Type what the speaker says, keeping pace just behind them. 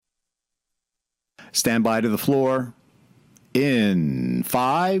Stand by to the floor. In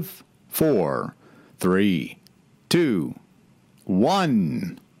 5, 4, 3, 2,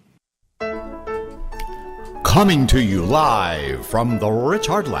 1. Coming to you live from the rich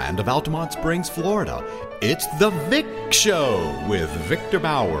heartland of Altamont Springs, Florida, it's The Vic Show with Victor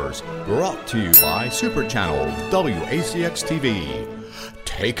Bowers, brought to you by Super Channel WACX TV.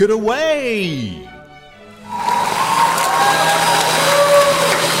 Take it away!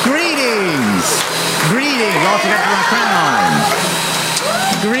 Greetings! Greetings! Also got my crown on.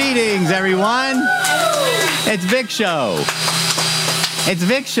 Greetings, everyone! It's Vic Show. It's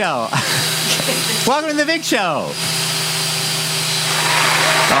Vic Show. Welcome to the Vic Show.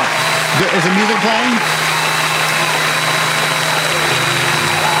 Oh, is the music playing?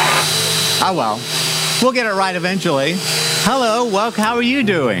 Oh, well. We'll get it right eventually. Hello, welcome. How are you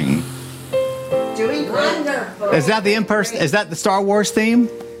doing? Doing wonderful. Is that the in-person? Is that the Star Wars theme?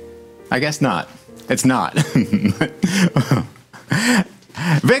 I guess not. It's not.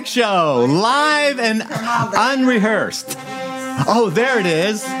 Vic Show, live and unrehearsed. Oh, there it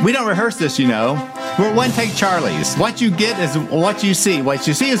is. We don't rehearse this, you know. We're one take Charlies. What you get is what you see. What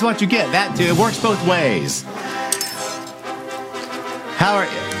you see is what you get. That too. It works both ways. How are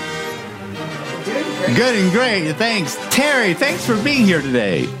you? Good and great. Thanks. Terry, thanks for being here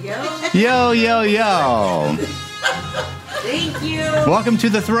today. Yo, yo, yo. Thank you. Welcome to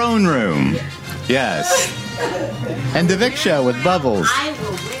the throne room. Yes. And the Vic Show with Bubbles. I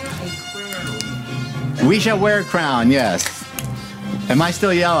will wear a crown. We shall wear a crown, yes. Am I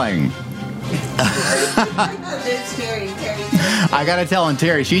still yelling? It's Terry. I gotta tell on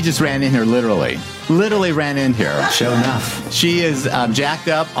Terry, she just ran in here literally. Literally ran in here. Show enough. She is jacked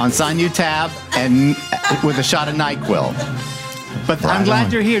up on Sinutab and with a shot of NyQuil. But I'm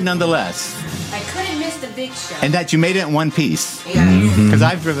glad you're here nonetheless. I couldn't miss the Big Show. And that you made it in one piece. Yeah. Because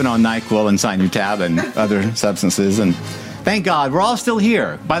I've driven on NyQuil and Sinutab and other substances. And thank God, we're all still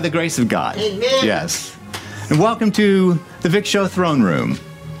here by the grace of God. Amen. Yes. And welcome to the Vic Show throne room.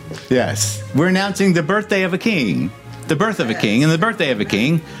 Yes. We're announcing the birthday of a king. The birth of a king and the birthday of a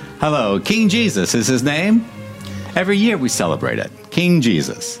king. Hello, King Jesus is his name. Every year we celebrate it. King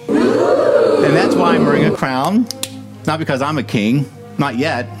Jesus. And that's why I'm wearing a crown. Not because I'm a king. Not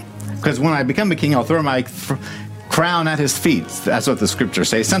yet. Because when I become a king, I'll throw my crown at his feet. That's what the scriptures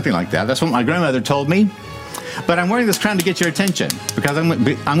say. Something like that. That's what my grandmother told me. But I'm wearing this crown to get your attention. Because I'm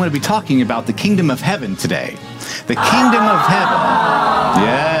going to be talking about the kingdom of heaven today. The kingdom of heaven.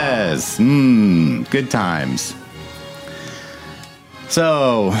 Yes. Good times.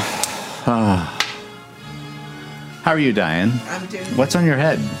 So, how are you, Diane? I'm doing What's on your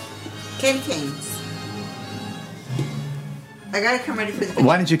head? candy canes. I gotta come ready for the.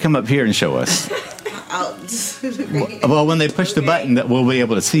 Why don't you come up here and show us? I'll just okay. Well, when they push the button, that we'll be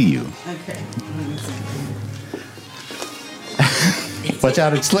able to see you. Okay. Watch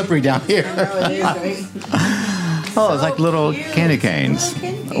out, it's slippery down here. Oh, it's like little candy canes.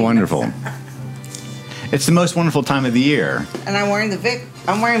 Wonderful. It's the most wonderful time of the year. And I'm wearing the Vic.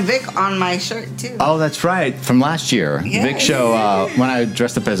 I'm wearing Vic on my shirt too. Oh, that's right. From last year. Yes. Vic Show, when I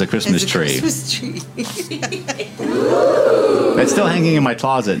dressed up as a Christmas tree. Christmas tree. It's still hanging in my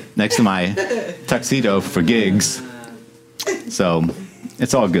closet next to my tuxedo for gigs. So,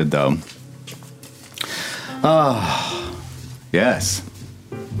 it's all good though. Oh, yes.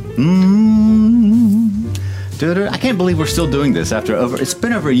 I can't believe we're still doing this after it's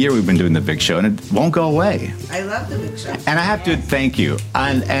been over a year we've been doing the Big Show and it won't go away. I love the Big Show. And I have to thank you.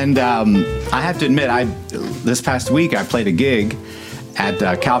 And I have to admit, this past week I played a gig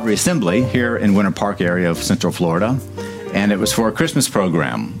at Calvary Assembly here in Winter Park area of Central Florida. And it was for a Christmas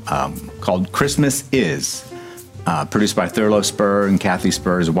program called Christmas Is, produced by Thurlow Spur and Kathy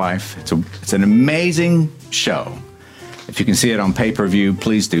Spur, his wife. It's an amazing show. If you can see it on pay-per-view,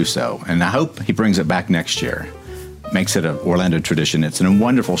 please do so. And I hope he brings it back next year. Makes it an Orlando tradition. It's a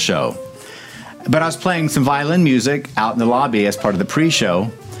wonderful show. But I was playing some violin music out in the lobby as part of the pre-show.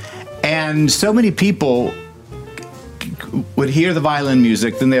 And so many people would hear the violin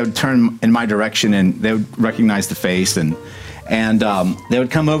music, then they would turn in my direction and they would recognize the face. And they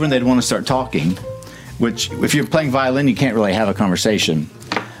would come over and they'd want to start talking, which if you're playing violin, you can't really have a conversation.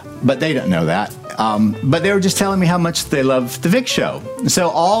 But they don't know that. But they were just telling me how much they love the Vic Show. So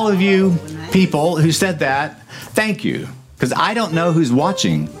all of you people who said that, thank you. Because I don't know who's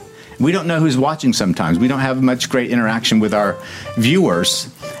watching. We don't know who's watching sometimes. We don't have much great interaction with our viewers.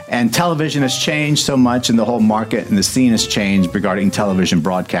 And television has changed so much, and the whole market and the scene has changed regarding television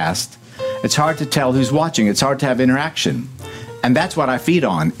broadcast. It's hard to tell who's watching. It's hard to have interaction. And that's what I feed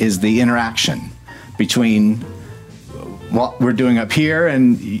on, is the interaction between what we're doing up here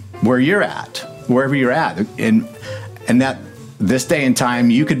and where you're at. wherever you're at. And that this day and time,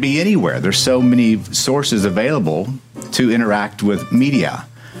 you could be anywhere. There's so many sources available to interact with media.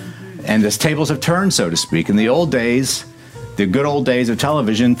 And the tables have turned, so to speak. In the old days, the good old days of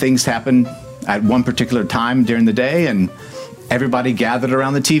television, things happened at one particular time during the day, and everybody gathered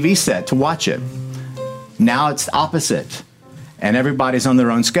around the TV set to watch it. Now it's opposite. And everybody's on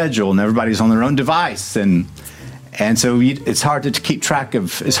their own schedule, and everybody's on their own device. And so it's hard to keep track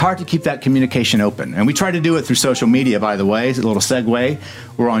of, it's hard to keep that communication open. And we try to do it through social media, by the way. It's a little segue.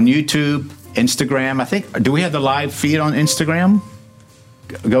 We're on YouTube, Instagram. I think, do we have the live feed on Instagram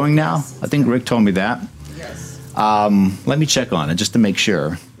going now? I think Rick told me that. Yes. Let me check on it just to make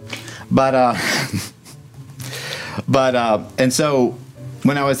sure. But and so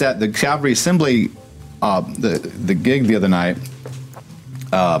when I was at the Calvary Assembly, the gig the other night,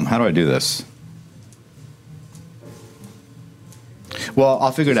 how do I do this? Well,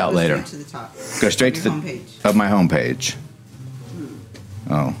 I'll figure it out later. Straight to the top. Go straight to the homepage. Of my homepage.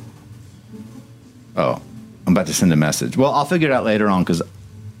 Oh, I'm about to send a message. Well, I'll figure it out later on because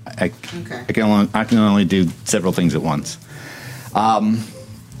I can only do several things at once.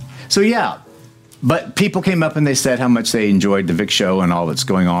 So yeah, but people came up and they said how much they enjoyed the Vic Show and all that's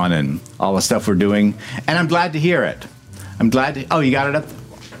going on and all the stuff we're doing, and I'm glad to hear it. I'm glad to. Oh, you got it up.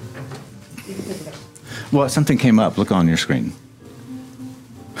 Well, something came up. Look on your screen.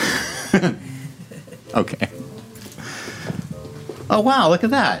 Okay. Oh wow! Look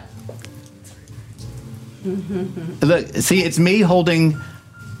at that. Look, see, it's me holding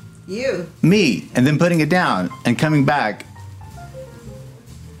me and then putting it down and coming back.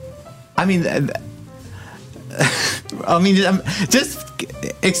 I mean, just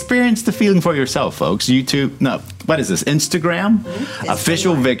experience the feeling for yourself, folks. YouTube, no, what is this? Instagram,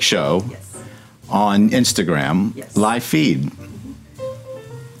 official Vic Show on Instagram, live feed.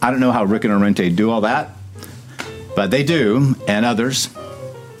 I don't know how Rick and Orente do all that, but they do, and others.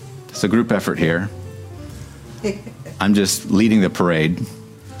 It's a group effort here. I'm just leading the parade.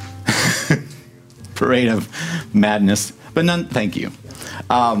 Parade of madness. But none, thank you.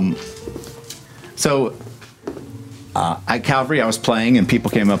 So at Calvary, I was playing, and people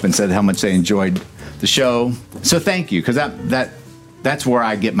came up and said how much they enjoyed the show. So thank you, because that's where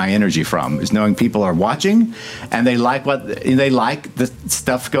I get my energy from, is knowing people are watching, and they like the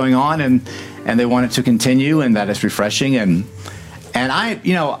stuff going on, and they want it to continue, and that is refreshing. And I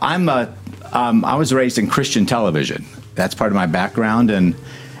was raised in Christian television. That's part of my background and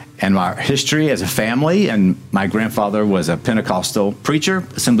my history as a family. And my grandfather was a Pentecostal preacher,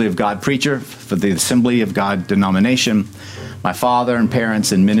 Assembly of God preacher for the Assembly of God denomination. My father and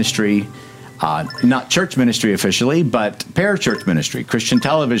parents in ministry, not church ministry officially, but parachurch ministry. Christian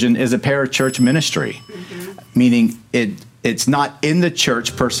television is a parachurch ministry, meaning it's not in the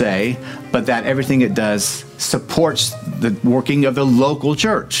church per se, but that everything it does supports the working of the local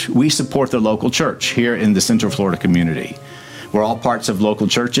church. We support the local church here in the Central Florida community. We're all parts of local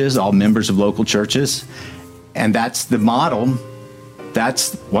churches, all members of local churches, and that's the model.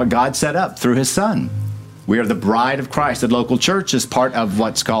 That's what God set up through His Son. We are the bride of Christ. The local church is part of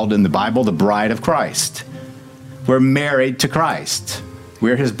what's called in the Bible the bride of Christ. We're married to Christ.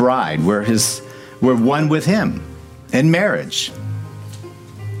 We're His bride. We're one with Him in marriage.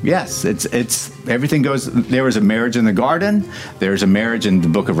 Yes, it's everything goes. There was a marriage in the garden. There's a marriage in the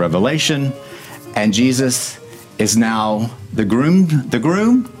book of Revelation, and Jesus is now the groom,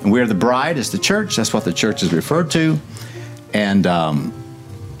 and we're the bride as the church. That's what the church is referred to. And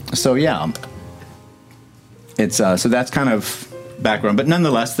so yeah, it's so that's kind of background. But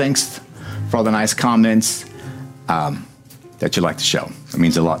nonetheless, thanks for all the nice comments that you like the show. It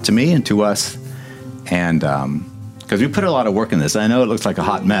means a lot to me and to us, and because we put a lot of work in this. I know it looks like a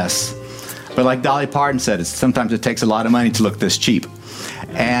hot mess, but like Dolly Parton said, sometimes it takes a lot of money to look this cheap,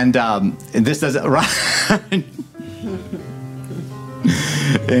 and this doesn't. Right.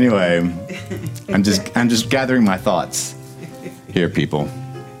 Anyway, I'm just gathering my thoughts here, people.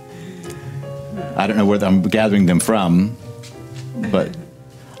 I don't know where I'm gathering them from, but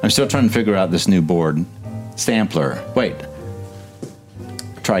I'm still trying to figure out this new board. Sampler. Wait.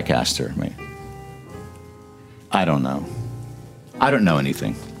 TriCaster. Wait. I don't know. I don't know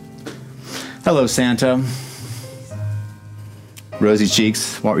anything. Hello, Santa. Rosy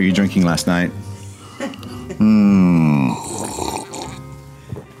cheeks. What were you drinking last night?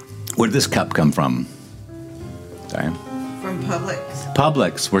 Where did this cup come from? Diane? From Publix.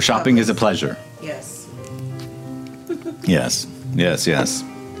 Publix, where shopping is a pleasure. Yes. Yes.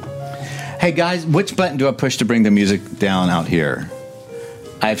 Hey guys, which button do I push to bring the music down out here?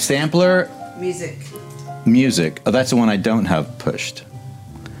 I have sampler. Music. Oh, that's the one I don't have pushed.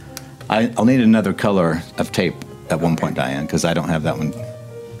 I'll need another color of tape at one point, Diane, because I don't have that one.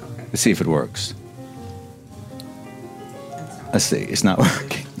 Okay. Let's see if it works. Let's see. It's not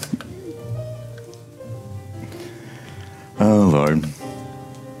working. Oh, Lord.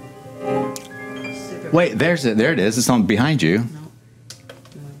 Wait, there it is. It's on behind you.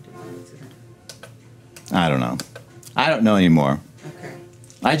 I don't know. I don't know anymore. Okay.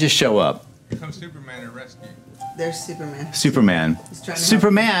 I just show up. Here comes Superman to rescue. There's Superman. Superman. He's trying to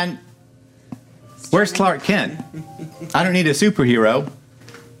Superman. Where's Clark Kent? I don't need a superhero.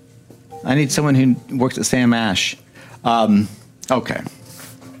 I need someone who works at Sam Ash. Okay.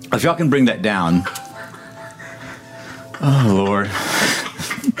 If y'all can bring that down. Oh, Lord.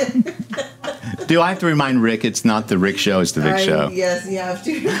 Do I have to remind Rick it's not the Rick show, it's the Vic show? Yes, you have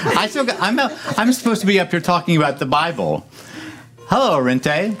to. I'm supposed to be up here talking about the Bible. Hello,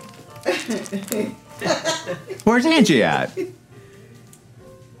 Rente. Where's Angie at?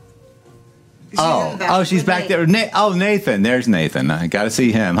 She's back there. Nathan. There's Nathan. I got to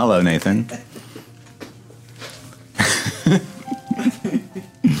see him. Hello, Nathan.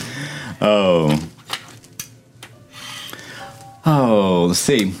 Let's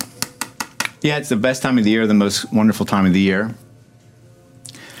see. Yeah, it's the best time of the year, the most wonderful time of the year.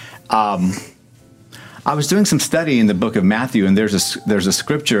 I was doing some study in the book of Matthew, and there's a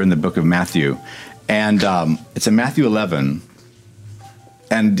scripture in the book of Matthew, and it's in Matthew 11.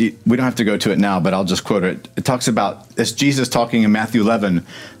 And we don't have to go to it now, but I'll just quote it. It talks about, it's Jesus talking in Matthew 11,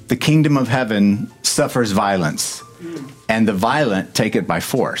 the kingdom of heaven suffers violence, and the violent take it by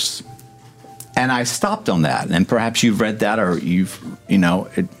force. And I stopped on that, and perhaps you've read that, or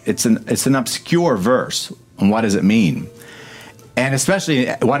it's an obscure verse. And what does it mean? And especially,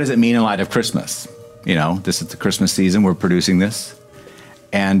 what does it mean in light of Christmas? This is the Christmas season. We're producing this.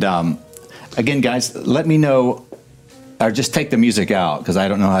 And again, guys, let me know, or just take the music out, because I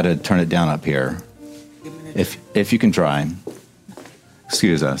don't know how to turn it down up here. If you can try.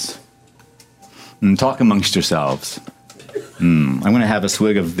 Excuse us. Talk amongst yourselves. I'm going to have a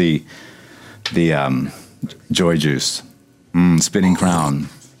swig of the joy juice. Spinning crown.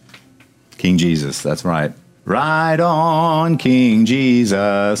 King Jesus, that's right. Ride on, King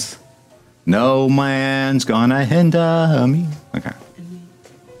Jesus. No man's gonna hinder me. Okay.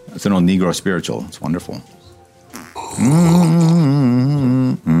 It's an old Negro spiritual. It's wonderful.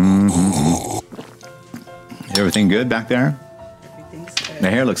 Everything good back there? Everything's good. The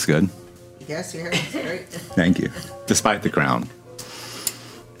hair looks good. Yes, your hair looks great. Thank you. Despite the crown.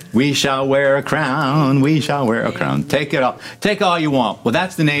 We shall wear a crown. We shall wear a crown. Take it all. Take all you want. Well,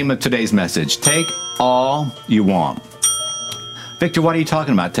 that's the name of today's message. Take all you want. Victor, what are you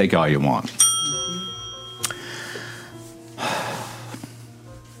talking about? Take all you want.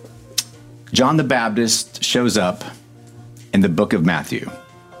 John the Baptist shows up in the book of Matthew.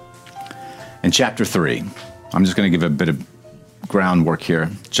 In chapter 3. I'm just going to give a bit of groundwork here.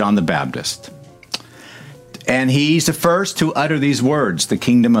 John the Baptist. And he's the first to utter these words, the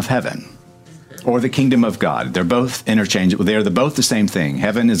kingdom of heaven, or the kingdom of God. They're both interchangeable. They're both the same thing.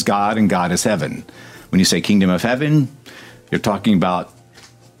 Heaven is God and God is heaven. When you say kingdom of heaven, you're talking about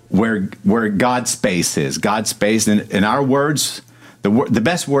where God's space is. God's space, in our words, the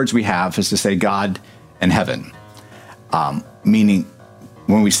best words we have is to say God and heaven. Meaning,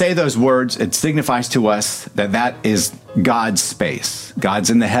 when we say those words, it signifies to us that is God's space. God's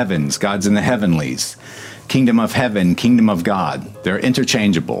in the heavens. God's in the heavenlies. Kingdom of heaven, kingdom of God. They're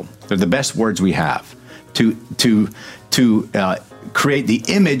interchangeable. They're the best words we have to create the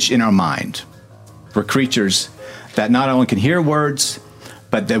image in our mind. We're creatures that not only can hear words,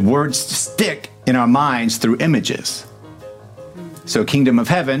 but the words stick in our minds through images. So kingdom of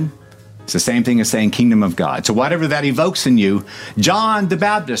heaven, it's the same thing as saying kingdom of God. So whatever that evokes in you, John the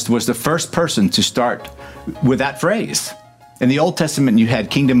Baptist was the first person to start with that phrase. In the Old Testament, you had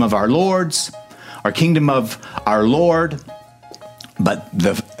kingdom of our lords, or kingdom of our Lord. But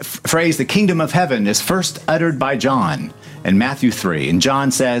the phrase, the kingdom of heaven, is first uttered by John in Matthew 3. And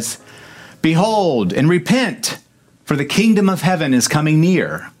John says, behold and repent, for the kingdom of heaven is coming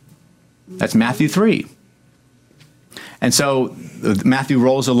near. That's Matthew 3. And so Matthew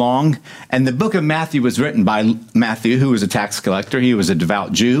rolls along, and the book of Matthew was written by Matthew, who was a tax collector. He was a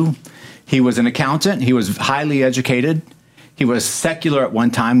devout Jew. He was an accountant. He was highly educated. He was secular at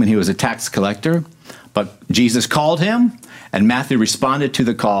one time when he was a tax collector. But Jesus called him, and Matthew responded to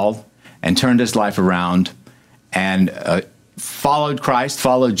the call and turned his life around and followed Christ,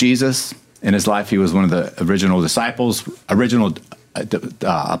 followed Jesus in his life. He was one of the original disciples, original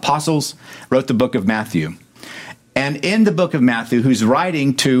apostles, wrote the book of Matthew. And in the book of Matthew, who's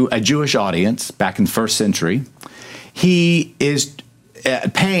writing to a Jewish audience back in the first century, he is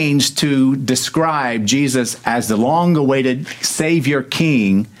pains to describe Jesus as the long-awaited Savior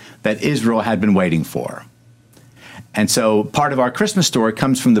King that Israel had been waiting for. And so part of our Christmas story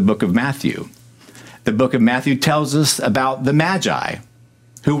comes from the book of Matthew. The book of Matthew tells us about the Magi,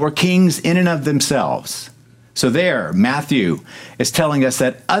 who were kings in and of themselves. So there, Matthew is telling us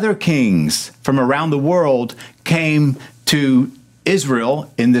that other kings from around the world came to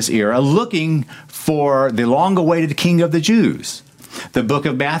Israel in this era looking for the long-awaited King of the Jews. The book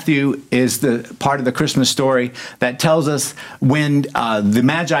of Matthew is the part of the Christmas story that tells us when the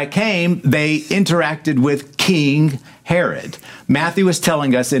Magi came, they interacted with King Herod. Matthew is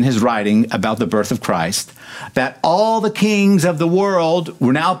telling us in his writing about the birth of Christ that all the kings of the world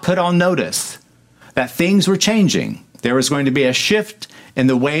were now put on notice, that things were changing. There was going to be a shift in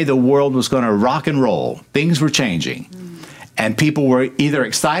the way the world was going to rock and roll. Things were changing. And people were either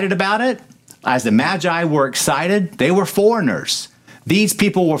excited about it, as the Magi were excited, they were foreigners. These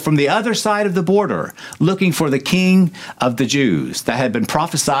people were from the other side of the border, looking for the King of the Jews that had been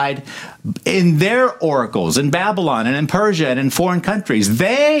prophesied in their oracles in Babylon and in Persia and in foreign countries.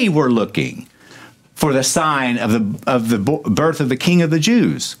 They were looking for the sign of the birth of the King of the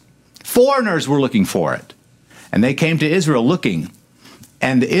Jews. Foreigners were looking for it. And they came to Israel looking.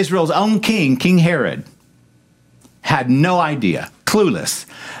 And Israel's own king, King Herod, had no idea, clueless.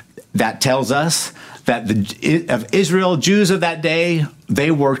 That tells us that of Israel, Jews of that day,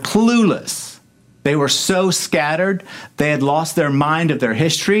 they were clueless. They were so scattered. They had lost their mind of their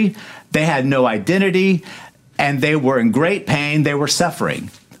history. They had no identity, and they were in great pain. They were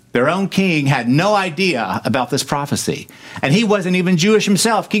suffering. Their own king had no idea about this prophecy. And he wasn't even Jewish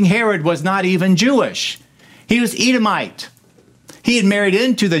himself. King Herod was not even Jewish. He was Edomite. He had married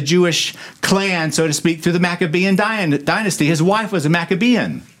into the Jewish clan, so to speak, through the Maccabean dynasty. His wife was a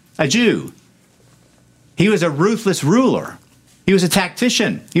Maccabean, a Jew. He was a ruthless ruler. He was a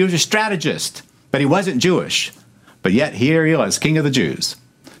tactician. He was a strategist. But he wasn't Jewish. But yet here he was, King of the Jews.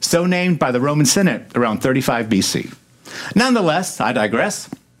 So named by the Roman Senate around 35 BC. Nonetheless, I digress.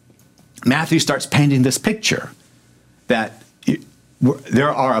 Matthew starts painting this picture that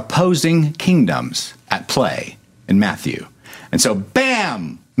there are opposing kingdoms at play in Matthew. And so,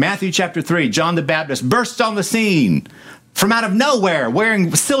 bam, Matthew chapter 3, John the Baptist bursts on the scene from out of nowhere,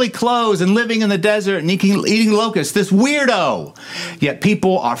 wearing silly clothes and living in the desert and eating locusts, this weirdo. Yet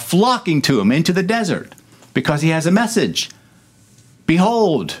people are flocking to him into the desert because he has a message.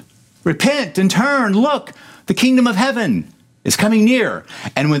 Behold, repent and turn, look, the kingdom of heaven is coming near.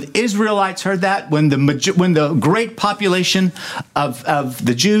 And when Israelites heard that, when the great population of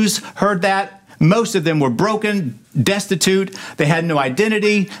the Jews heard that, most of them were broken, destitute. They had no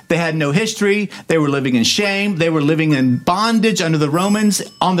identity. They had no history. They were living in shame. They were living in bondage under the Romans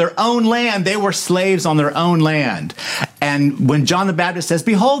on their own land. They were slaves on their own land. And when John the Baptist says,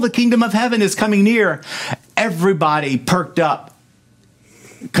 behold, the kingdom of heaven is coming near, everybody perked up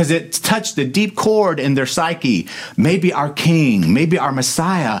because it touched the deep chord in their psyche. Maybe our king, maybe our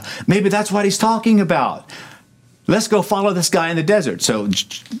Messiah, maybe that's what he's talking about. Let's go follow this guy in the desert. So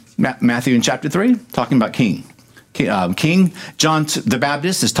Matthew in chapter 3, talking about king. King. John the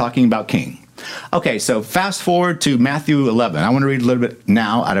Baptist is talking about king. Okay, so fast forward to Matthew 11. I want to read a little bit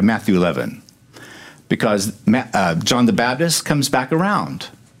now out of Matthew 11 because John the Baptist comes back around.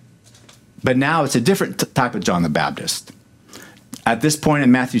 But now it's a different type of John the Baptist. At this point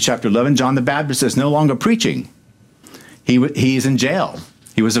in Matthew chapter 11, John the Baptist is no longer preaching. He's in jail.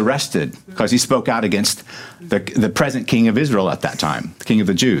 He was arrested because he spoke out against the present king of Israel at that time, the king of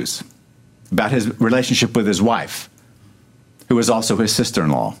the Jews, about his relationship with his wife, who was also his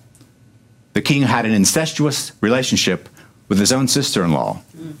sister-in-law. The king had an incestuous relationship with his own sister-in-law.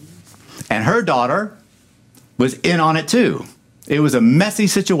 And her daughter was in on it too. It was a messy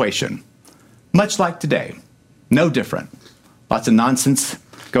situation, much like today. No different. Lots of nonsense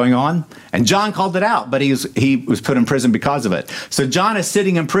going on. And John called it out, but he was put in prison because of it. So John is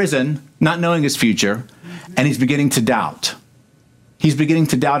sitting in prison, not knowing his future, and he's beginning to doubt. He's beginning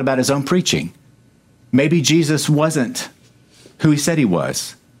to doubt about his own preaching. Maybe Jesus wasn't who he said he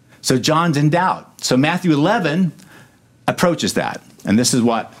was. So John's in doubt. So Matthew 11 approaches that. And this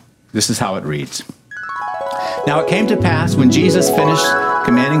is how it reads. Now it came to pass when Jesus finished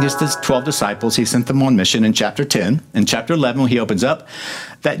commanding his 12 disciples, he sent them on mission in chapter 10. In chapter 11, he opens up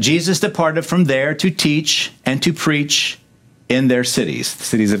that Jesus departed from there to teach and to preach in their cities, the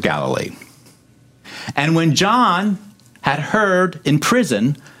cities of Galilee. And when John had heard in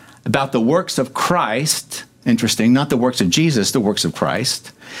prison about the works of Christ, interesting, not the works of Jesus, the works of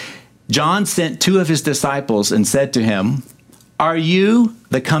Christ, John sent 2 of his disciples and said to him, are you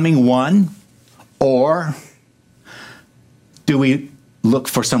the coming one, or do we look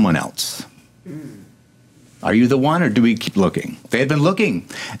for someone else? Are you the one, or do we keep looking? They had been looking.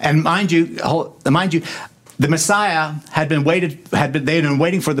 And mind you, the Messiah they had been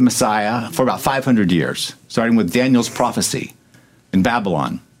waiting for the Messiah for about 500 years, starting with Daniel's prophecy in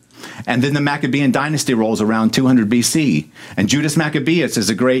Babylon. And then the Maccabean dynasty rolls around 200 BC. And Judas Maccabeus is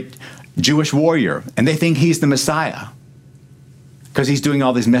a great Jewish warrior. And they think he's the Messiah because he's doing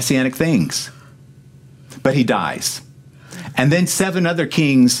all these messianic things. But he dies. And then 7 other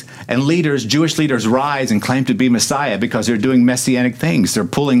kings and leaders, Jewish leaders, rise and claim to be Messiah because they're doing messianic things. They're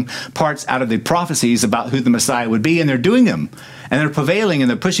pulling parts out of the prophecies about who the Messiah would be, and they're doing them. And they're prevailing, and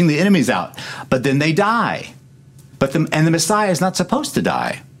they're pushing the enemies out. But then they die. And the Messiah is not supposed to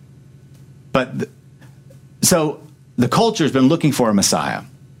die. So the culture has been looking for a Messiah.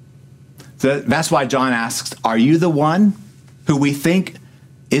 So that's why John asks, are you the one who we think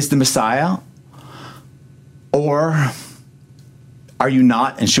is the Messiah? Or are you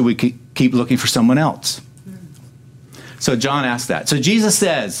not, and should we keep looking for someone else? So John asked that. So Jesus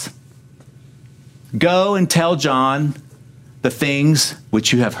says, go and tell John the things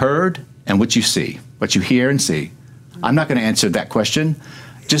which you have heard and which you see, what you hear and see. I'm not going to answer that question.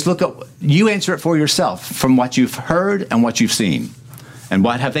 Just you answer it for yourself from what you've heard and what you've seen. And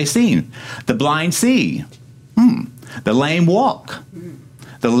what have they seen? The blind see. The lame walk.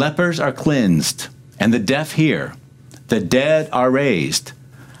 The lepers are cleansed, and the deaf hear. The dead are raised,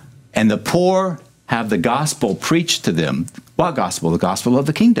 and the poor have the gospel preached to them. What gospel? The gospel of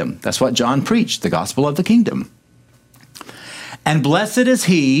the kingdom. That's what John preached, the gospel of the kingdom. And blessed is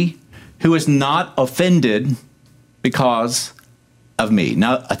he who is not offended because of me.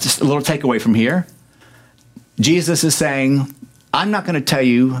 Now, just a little takeaway from here. Jesus is saying, I'm not going to tell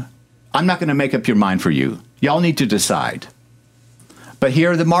you, I'm not going to make up your mind for you. Y'all need to decide. But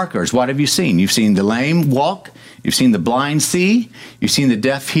here are the markers. What have you seen? You've seen the lame walk. You've seen the blind see. You've seen the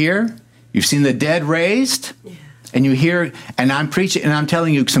deaf hear. You've seen the dead raised. Yeah. And you hear, and I'm preaching, and I'm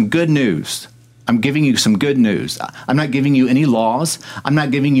telling you some good news. I'm giving you some good news. I'm not giving you any laws. I'm not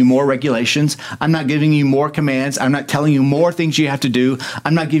giving you more regulations. I'm not giving you more commands. I'm not telling you more things you have to do.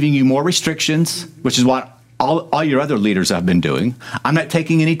 I'm not giving you more restrictions, which is what all your other leaders have been doing. I'm not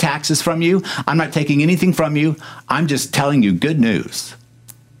taking any taxes from you. I'm not taking anything from you. I'm just telling you good news.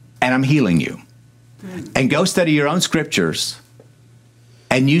 And I'm healing you. And go study your own scriptures,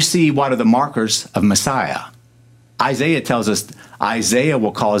 and you see what are the markers of Messiah. Isaiah tells us Isaiah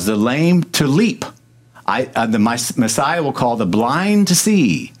will cause the lame to leap. The Messiah will call the blind to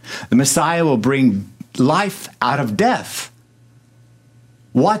see. The Messiah will bring life out of death.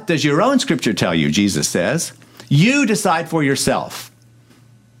 What does your own scripture tell you? Jesus says. You decide for yourself.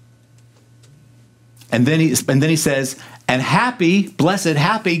 And then he says, and happy, blessed,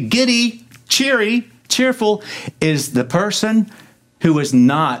 happy, giddy, cheerful is the person who is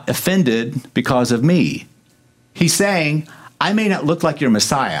not offended because of me. He's saying, I may not look like your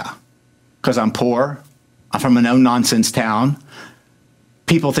Messiah because I'm poor. I'm from a no-nonsense town.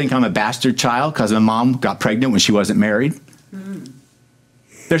 People think I'm a bastard child because my mom got pregnant when she wasn't married.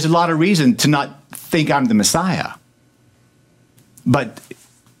 There's a lot of reason to not think I'm the Messiah. But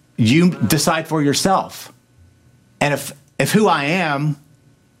you decide for yourself. And if who I am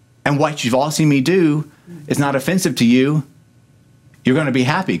and what you've all seen me do is not offensive to you, you're going to be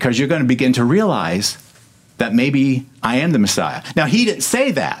happy because you're going to begin to realize that maybe I am the Messiah. Now, he didn't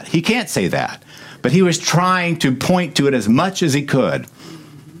say that. He can't say that. But he was trying to point to it as much as he could.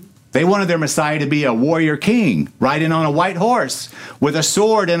 They wanted their Messiah to be a warrior king, riding on a white horse with a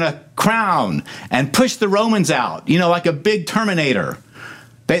sword and a crown and push the Romans out, like a big Terminator.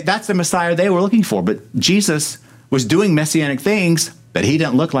 That's the Messiah they were looking for. But Jesus was doing messianic things, but he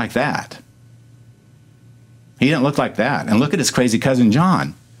didn't look like that. He didn't look like that. And look at his crazy cousin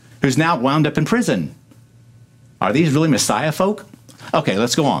John, who's now wound up in prison. Are these really Messiah folk? Okay,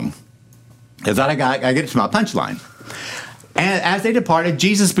 let's go on. Because I got to get to my punchline. And as they departed,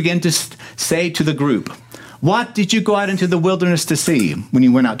 Jesus began to say to the group, what did you go out into the wilderness to see when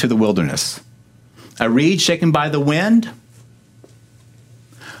you went out to the wilderness? A reed shaken by the wind?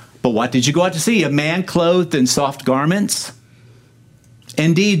 But what did you go out to see? A man clothed in soft garments?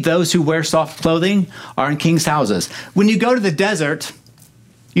 Indeed, those who wear soft clothing are in king's houses. When you go to the desert,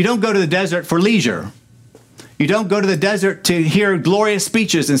 you don't go to the desert for leisure. You don't go to the desert to hear glorious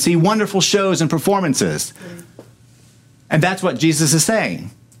speeches and see wonderful shows and performances. And that's what Jesus is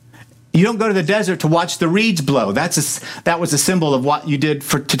saying. You don't go to the desert to watch the reeds blow. That was a symbol of what you did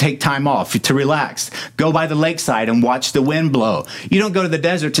to take time off, to relax. Go by the lakeside and watch the wind blow. You don't go to the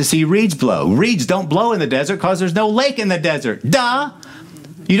desert to see reeds blow. Reeds don't blow in the desert because there's no lake in the desert. Duh!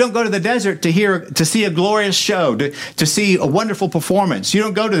 You don't go to the desert to see a glorious show, to see a wonderful performance. You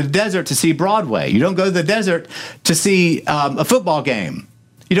don't go to the desert to see Broadway. You don't go to the desert to see a football game.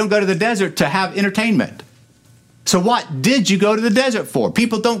 You don't go to the desert to have entertainment. So what did you go to the desert for?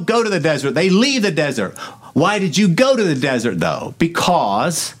 People don't go to the desert. They leave the desert. Why did you go to the desert, though?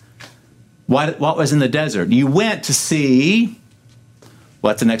 Because what was in the desert? You went to see,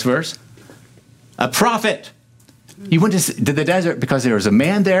 what's the next verse? A prophet. You went to the desert because there was a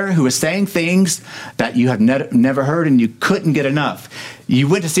man there who was saying things that you have never heard and you couldn't get enough. You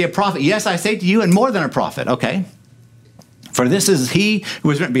went to see a prophet. Yes, I say to you, and more than a prophet. Okay. For this is he who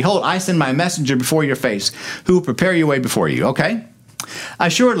was written, behold, I send my messenger before your face, who will prepare your way before you. Okay.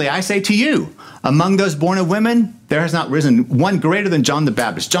 Assuredly, I say to you, among those born of women, there has not risen one greater than John the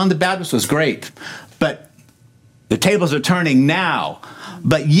Baptist. John the Baptist was great, but the tables are turning now.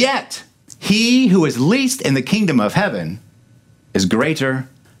 But yet, he who is least in the kingdom of heaven is greater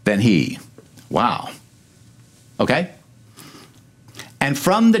than he. Wow. Okay? And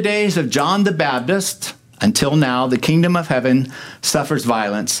from the days of John the Baptist until now, the kingdom of heaven suffers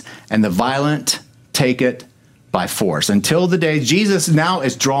violence, and the violent take it by force. Until the day, Jesus now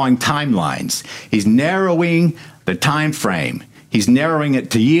is drawing timelines. He's narrowing the time frame. He's narrowing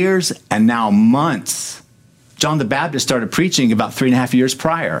it to years and now months. John the Baptist started preaching about 3.5 years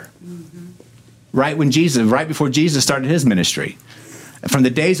prior. Right before Jesus started his ministry. From the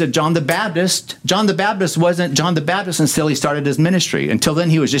days of John the Baptist wasn't John the Baptist until he started his ministry. Until then,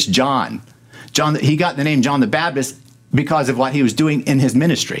 he was just John. He got the name John the Baptist because of what he was doing in his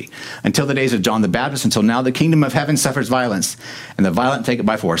ministry. Until the days of John the Baptist, until now, the kingdom of heaven suffers violence, and the violent take it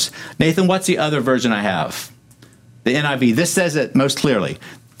by force. Nathan, what's the other version I have? The NIV. This says it most clearly.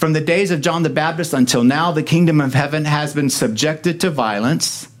 From the days of John the Baptist until now, the kingdom of heaven has been subjected to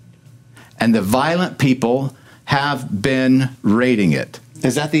violence, and the violent people have been raiding it.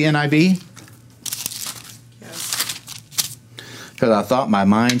 Is that the NIV? Yes. Because I thought my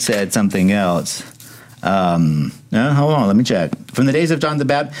mind said something else. No, hold on, let me check. From the days of John the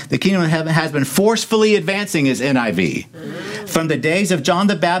Baptist, the kingdom of heaven has been forcefully advancing, is NIV. From the days of John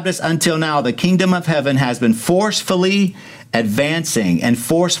the Baptist until now, the kingdom of heaven has been forcefully advancing, and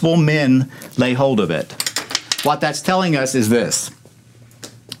forceful men lay hold of it. What that's telling us is this.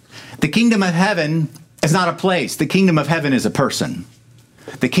 The kingdom of heaven is not a place. The kingdom of heaven is a person.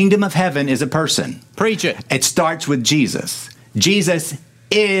 The kingdom of heaven is a person. Preach it. It starts with Jesus. Jesus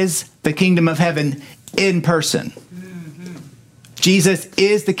is the kingdom of heaven in person. Jesus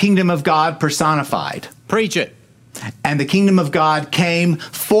is the kingdom of God personified. Preach it. And the kingdom of God came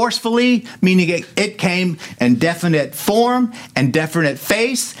forcefully, meaning it came in definite form and definite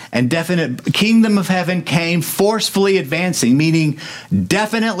face, and definite kingdom of heaven came forcefully advancing, meaning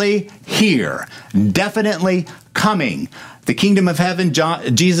definitely here, definitely coming. The kingdom of heaven,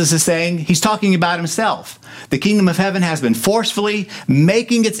 Jesus is saying, he's talking about himself. The kingdom of heaven has been forcefully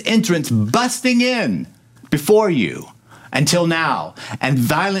making its entrance, busting in before you until now. And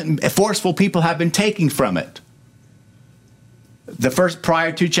violent, forceful people have been taking from it. The first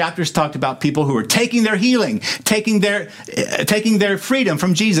prior 2 chapters talked about people who were taking their healing, taking their freedom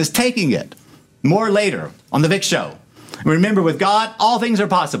from Jesus, taking it. More later on the Vic Show. Remember, with God, all things are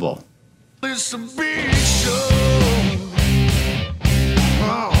possible. It's a big show.